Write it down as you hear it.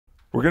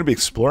We're going to be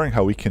exploring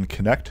how we can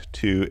connect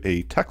to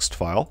a text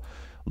file,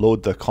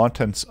 load the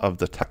contents of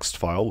the text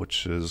file,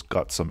 which has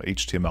got some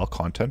HTML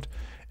content,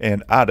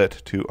 and add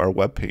it to our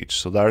web page.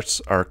 So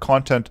that's our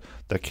content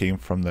that came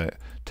from the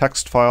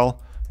text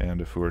file.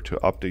 And if we were to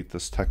update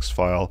this text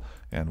file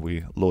and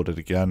we load it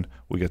again,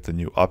 we get the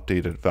new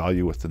updated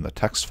value within the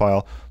text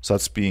file. So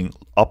that's being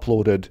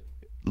uploaded,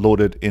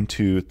 loaded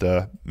into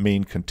the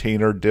main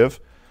container div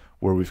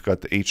where we've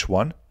got the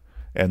h1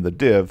 and the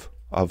div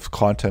of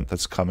content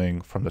that's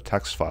coming from the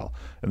text file.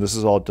 And this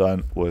is all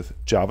done with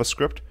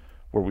JavaScript,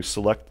 where we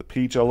select the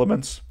page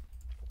elements,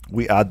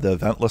 we add the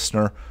event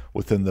listener.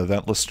 Within the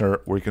event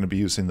listener, we're going to be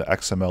using the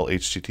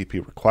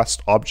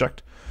XMLHttpRequest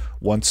object.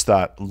 Once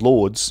that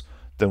loads,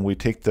 then we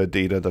take the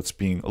data that's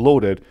being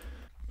loaded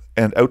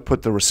and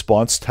output the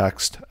response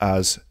text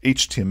as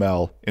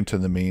HTML into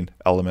the main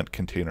element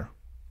container.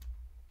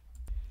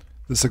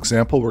 This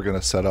example, we're going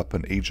to set up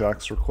an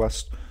AJAX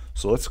request.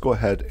 So let's go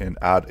ahead and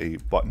add a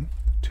button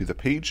to the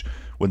page.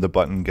 When the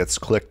button gets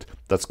clicked,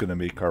 that's going to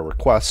make our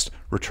request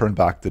return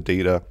back the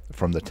data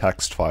from the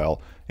text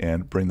file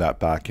and bring that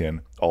back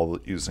in, all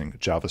using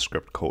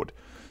JavaScript code.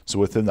 So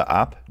within the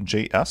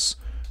app.js,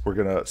 we're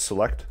going to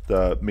select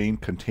the main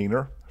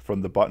container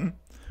from the button.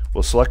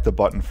 We'll select the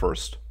button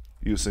first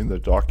using the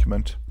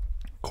document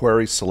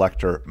query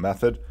selector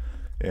method,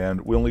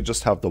 and we only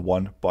just have the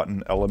one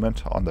button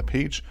element on the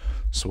page,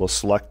 so we'll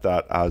select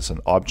that as an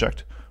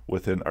object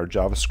within our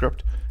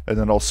JavaScript, and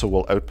then also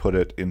we'll output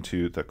it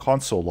into the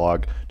console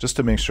log just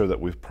to make sure that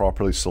we've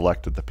properly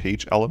selected the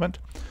page element.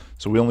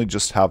 So we only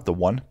just have the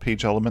one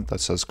page element that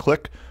says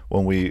click.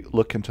 When we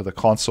look into the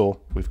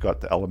console, we've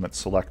got the element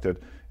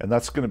selected, and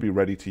that's going to be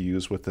ready to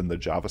use within the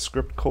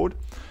JavaScript code.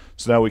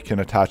 So now we can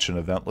attach an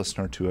event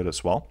listener to it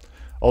as well.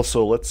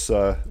 Also, let's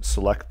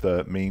select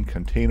the main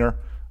container.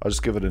 I'll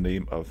just give it a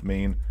name of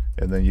main,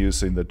 and then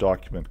using the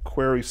document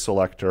query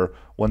selector,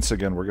 once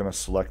again, we're going to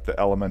select the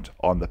element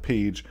on the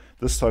page,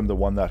 this time the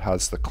one that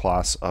has the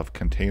class of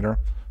container.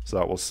 So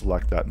that will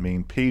select that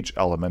main page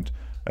element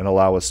and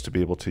allow us to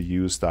be able to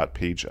use that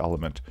page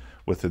element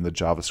within the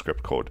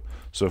JavaScript code.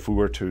 So if we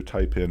were to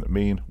type in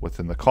main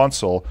within the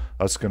console,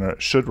 that's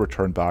should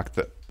return back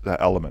the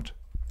element.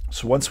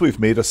 So once we've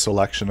made a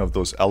selection of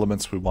those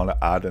elements, we want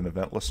to add an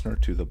event listener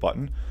to the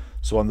button.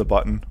 So on the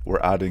button, we're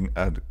adding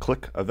a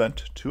click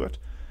event to it,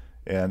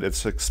 and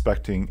it's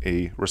expecting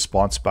a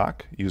response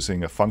back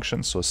using a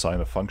function, so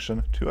assign a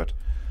function to it.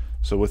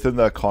 So within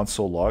the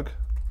console log,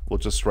 we'll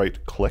just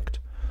write clicked.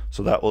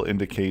 So that will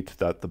indicate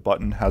that the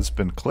button has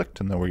been clicked,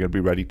 and then we're going to be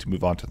ready to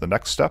move on to the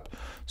next step.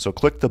 So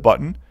click the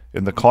button.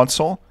 In the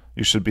console,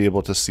 you should be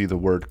able to see the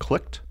word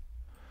clicked.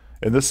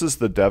 And this is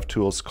the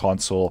DevTools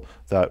console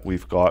that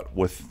we've got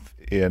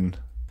within.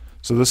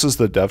 So this is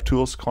the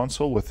DevTools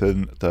console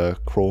within the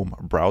Chrome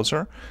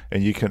browser,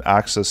 and you can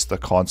access the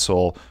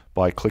console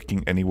by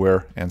clicking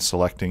anywhere and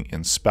selecting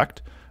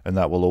Inspect, and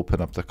that will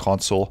open up the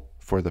console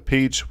for the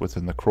page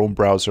within the Chrome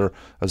browser.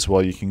 As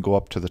well, you can go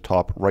up to the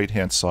top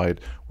right-hand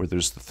side where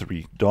there's the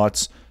three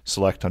dots,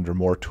 select under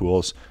More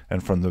Tools,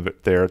 and from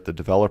there the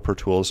Developer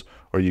Tools,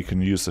 or you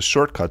can use the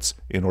shortcuts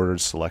in order to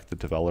select the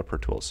Developer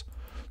Tools.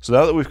 So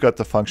now that we've got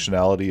the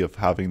functionality of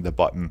having the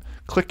button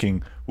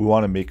clicking, we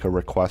want to make a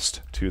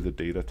request to the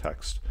data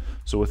text.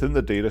 So within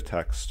the data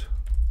text,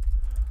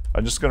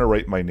 I'm just going to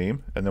write my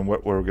name, and then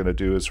what we're going to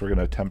do is we're going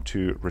to attempt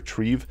to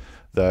retrieve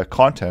the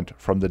content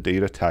from the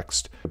data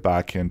text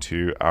back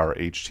into our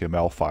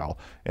HTML file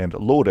and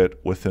load it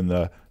within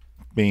the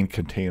main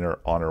container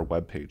on our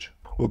web page.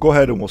 We'll go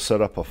ahead and we'll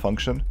set up a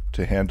function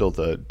to handle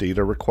the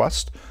data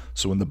request.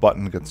 So when the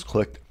button gets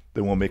clicked,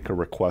 then we'll make a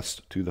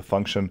request to the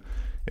function,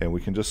 and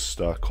we can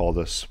just call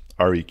this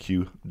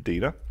req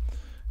data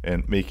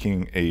and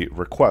making a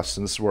request.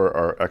 And this is where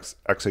our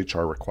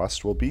XHR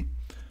request will be.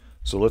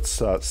 So let's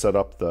set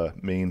up the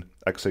main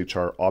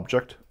XHR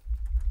object,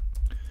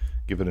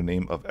 give it a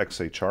name of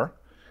XHR,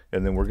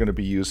 and then we're going to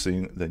be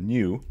using the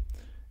new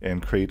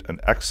and create an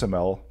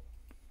XML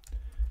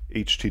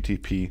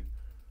HTTP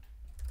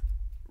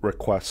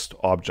request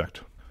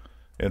object.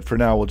 And for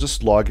now, we'll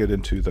just log it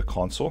into the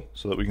console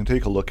so that we can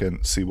take a look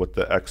and see what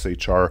the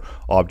XHR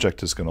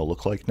object is going to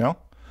look like now.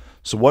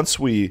 So once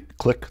we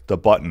click the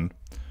button,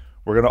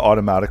 we're going to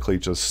automatically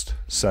just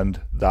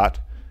send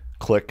that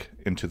click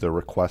into the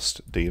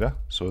request data.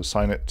 So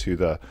assign it to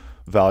the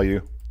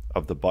value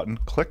of the button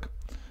click,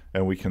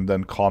 and we can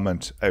then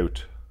comment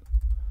out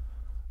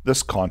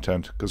this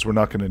content because we're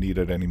not going to need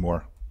it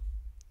anymore.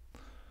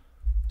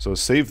 So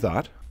save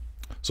that.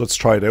 So let's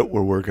try it out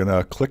where we're going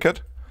to click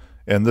it,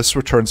 and this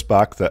returns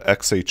back the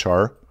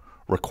XHR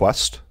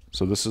request.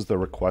 So this is the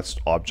request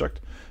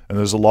object, and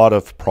there's a lot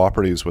of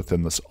properties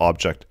within this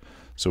object.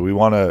 So we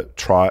want to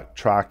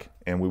track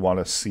and we want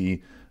to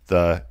see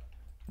the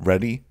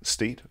ready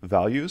state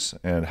values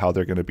and how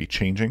they're going to be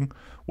changing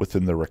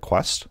within the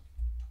request.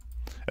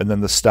 And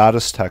then the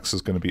status text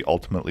is going to be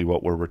ultimately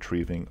what we're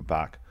retrieving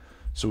back.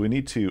 So we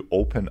need to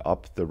open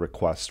up the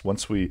request.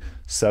 Once we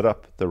set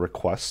up the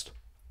request,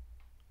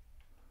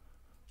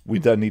 we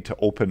then need to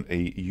open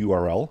a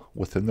URL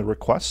within the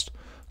request.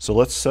 So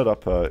let's set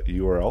up a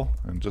URL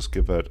and just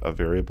give it a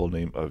variable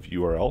name of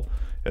URL.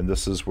 And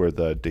this is where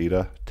the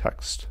data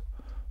text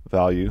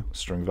value,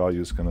 string value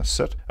is going to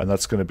sit. And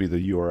that's going to be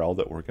the URL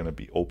that we're going to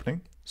be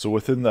opening. So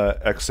within the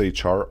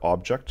XHR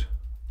object,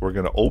 we're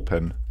going to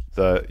open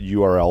the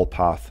URL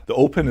path. The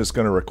open is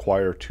going to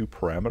require 2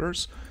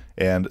 parameters.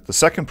 And the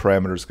second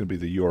parameter is going to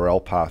be the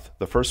URL path.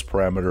 The first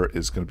parameter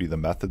is going to be the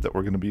method that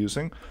we're going to be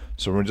using.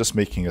 So we're just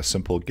making a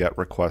simple GET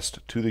request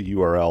to the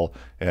URL,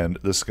 and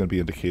this is going to be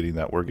indicating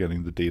that we're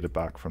getting the data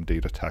back from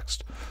data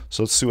text.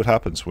 So let's see what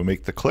happens. We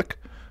make the click.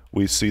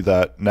 We see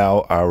that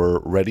now our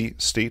ready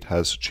state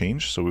has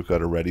changed. So we've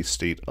got a ready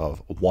state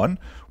of 1.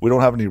 We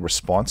don't have any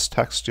response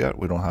text yet.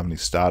 We don't have any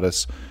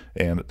status,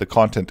 and the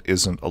content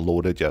isn't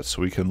loaded yet.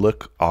 So we can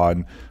look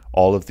on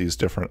all of these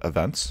different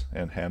events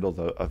and handle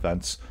the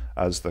events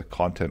as the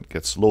content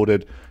gets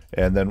loaded.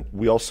 And then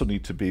we also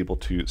need to be able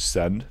to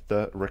send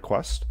the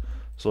request.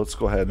 So let's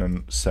go ahead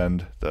and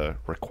send the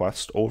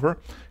request over.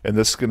 And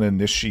this is going to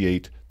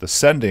initiate the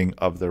sending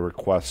of the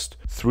request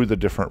through the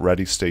different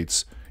ready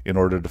states in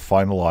order to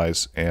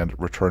finalize and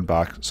return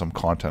back some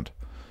content.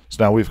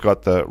 So now we've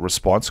got the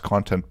response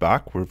content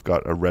back. We've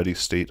got a ready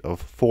state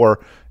of 4,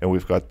 and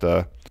we've got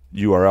the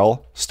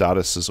URL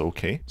status is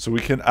okay. So we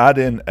can add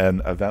in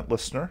an event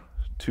listener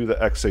to the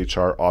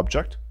XHR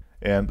object.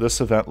 And this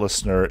event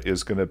listener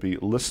is going to be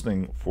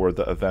listening for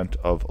the event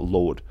of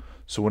load.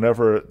 So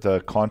whenever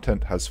the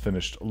content has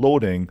finished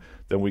loading,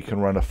 then we can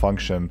run a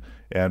function.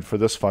 And for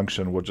this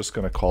function, we're just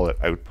going to call it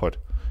output,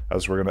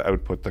 as we're going to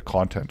output the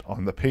content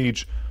on the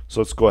page. So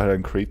let's go ahead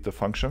and create the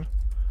function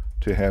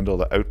to handle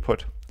the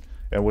output.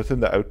 And within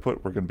the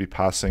output, we're going to be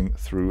passing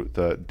through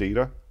the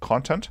data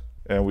content.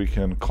 And we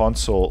can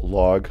console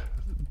log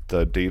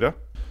the data,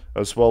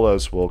 as well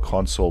as we'll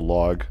console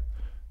log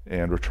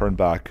and return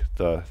back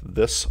the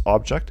this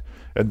object.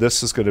 And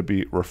this is going to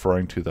be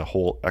referring to the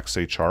whole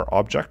XHR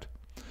object.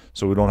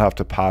 So we don't have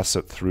to pass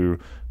it through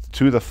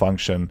to the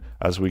function,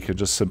 as we can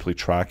just simply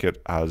track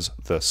it as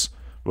this,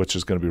 which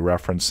is going to be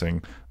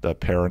referencing the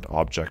parent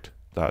object,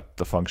 that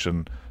the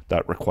function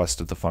that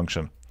requested the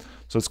function.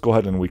 So let's go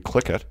ahead and we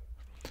click it.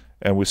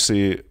 And we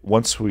see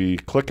once we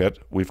click it,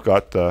 we've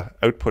got the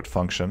output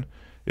function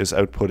is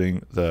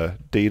outputting the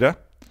data.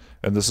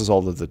 And this is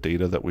all of the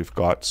data that we've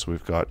got. So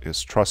we've got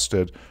is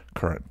trusted,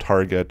 current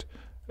target,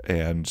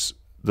 and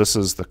this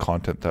is the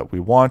content that we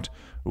want.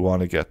 We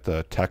want to get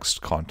the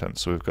text content.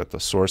 So we've got the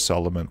source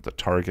element, the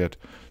target.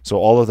 So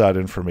all of that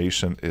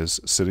information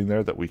is sitting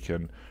there that we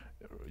can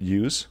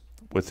use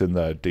within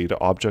the data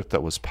object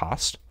that was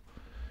passed.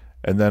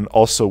 And then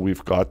also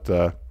we've got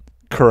the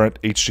current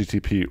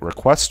HTTP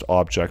request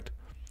object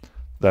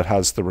that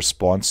has the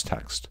response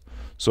text.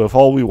 So if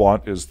all we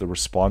want is the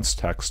response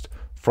text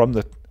from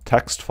the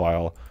text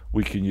file,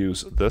 we can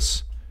use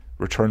this,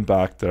 return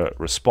back the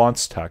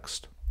response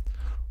text.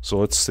 So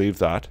let's save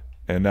that.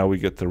 And now we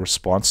get the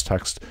response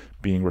text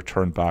being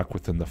returned back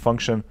within the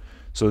function.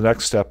 So the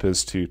next step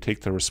is to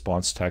take the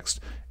response text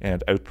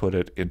and output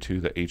it into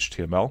the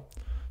HTML.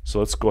 So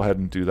let's go ahead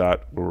and do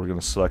that, where we're going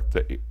to select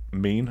the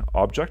main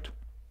object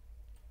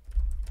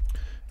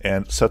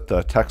and set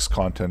the text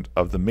content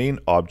of the main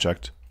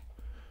object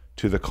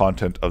to the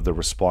content of the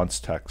response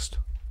text.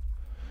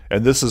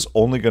 And this is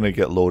only going to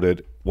get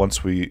loaded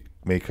once we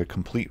make a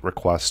complete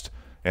request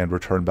and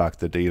return back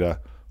the data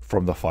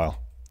from the file.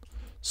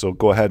 So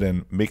go ahead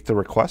and make the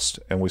request,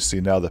 and we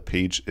see now the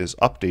page is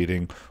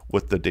updating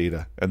with the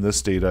data. And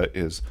this data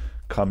is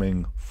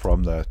coming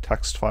from the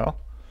text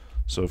file.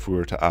 So if we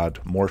were to add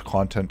more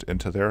content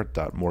into there,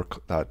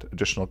 that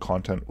additional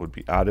content would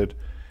be added.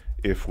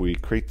 If we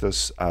create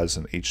this as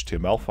an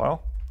HTML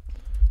file,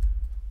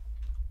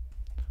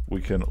 we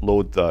can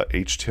load the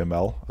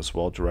HTML as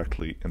well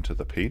directly into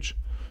the page.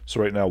 So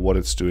right now what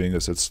it's doing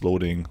is it's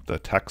loading the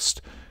text,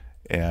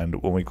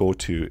 and when we go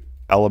to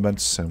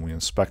elements and we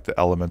inspect the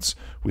elements,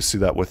 we see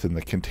that within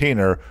the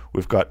container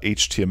we've got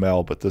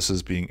HTML, but this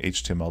is being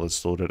HTML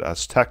that's loaded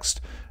as text,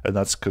 and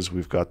that's because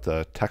we've got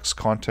the text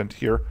content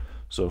here.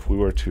 So if we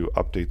were to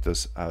update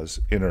this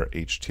as inner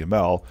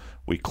HTML,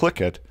 we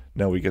click it,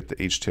 now we get the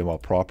HTML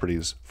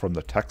properties from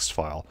the text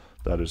file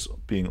that is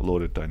being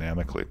loaded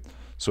dynamically.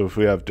 So if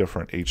we have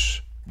different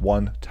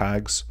H1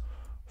 tags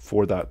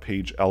for that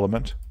page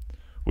element,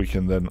 we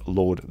can then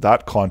load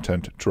that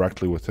content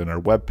directly within our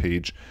web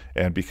page.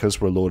 And because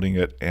we're loading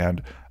it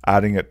and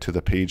adding it to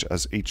the page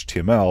as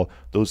HTML,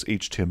 those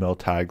HTML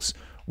tags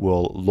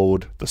will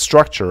load the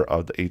structure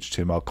of the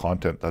HTML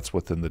content that's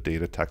within the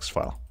data text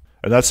file.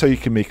 And that's how you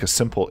can make a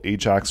simple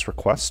AJAX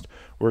request.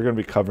 We're going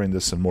to be covering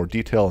this in more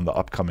detail in the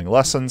upcoming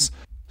lessons.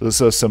 So this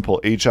is a simple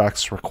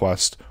AJAX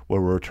request where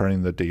we're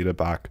returning the data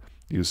back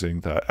using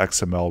the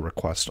XML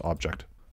request object.